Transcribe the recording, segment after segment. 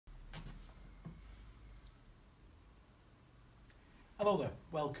Hello there,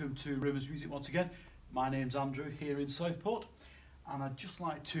 welcome to Rimmer's Music once again. My name's Andrew here in Southport, and I'd just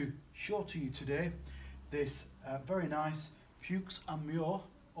like to show to you today this very nice Fuchs Mohr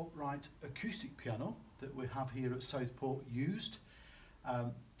upright acoustic piano that we have here at Southport used.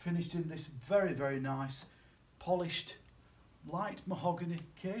 Finished in this very nice polished light mahogany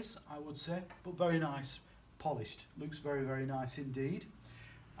case, I would say, but very nice polished. Looks very nice indeed,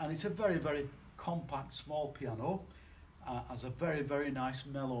 and it's a very compact small piano. Has a very nice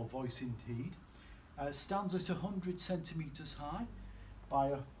mellow voice indeed. Stands at 100 centimetres high by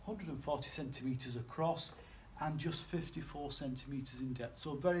 140 centimetres across and just 54 centimetres in depth.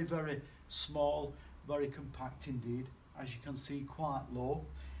 So very small, very compact indeed. As you can see, quite low.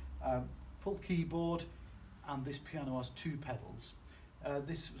 Full keyboard, and this piano has two pedals.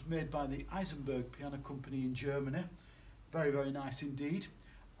 This was made by the Eisenberg piano company in Germany. Very nice indeed.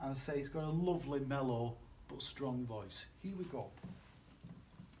 And I say it's got a lovely mellow but strong voice. Here we go.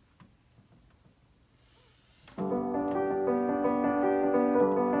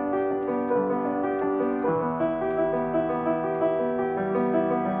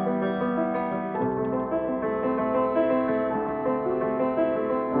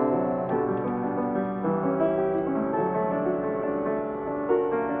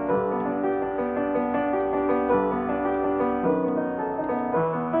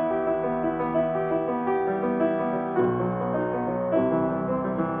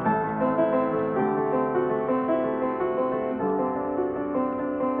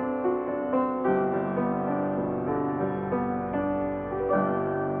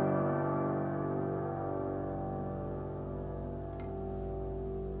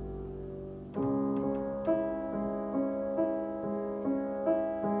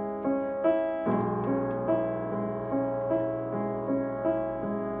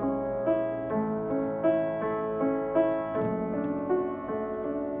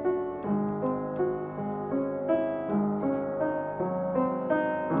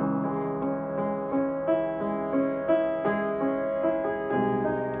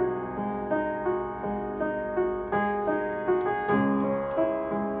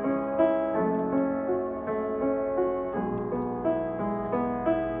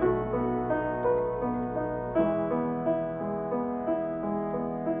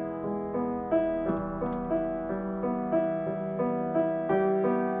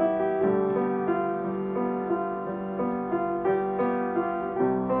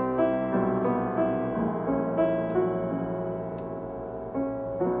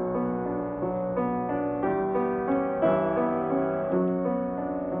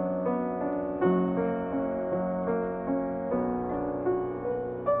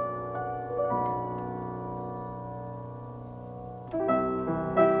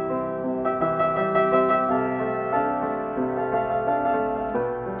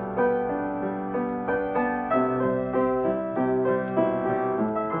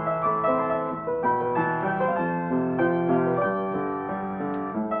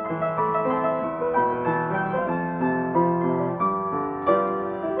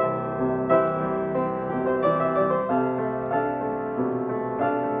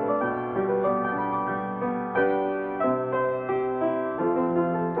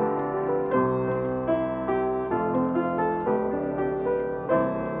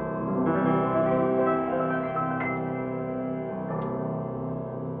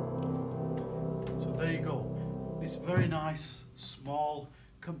 There you go, this very nice, small,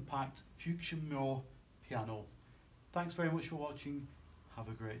 compact Fuchs Mohr piano. Thanks very much for watching. Have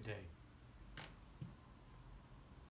a great day.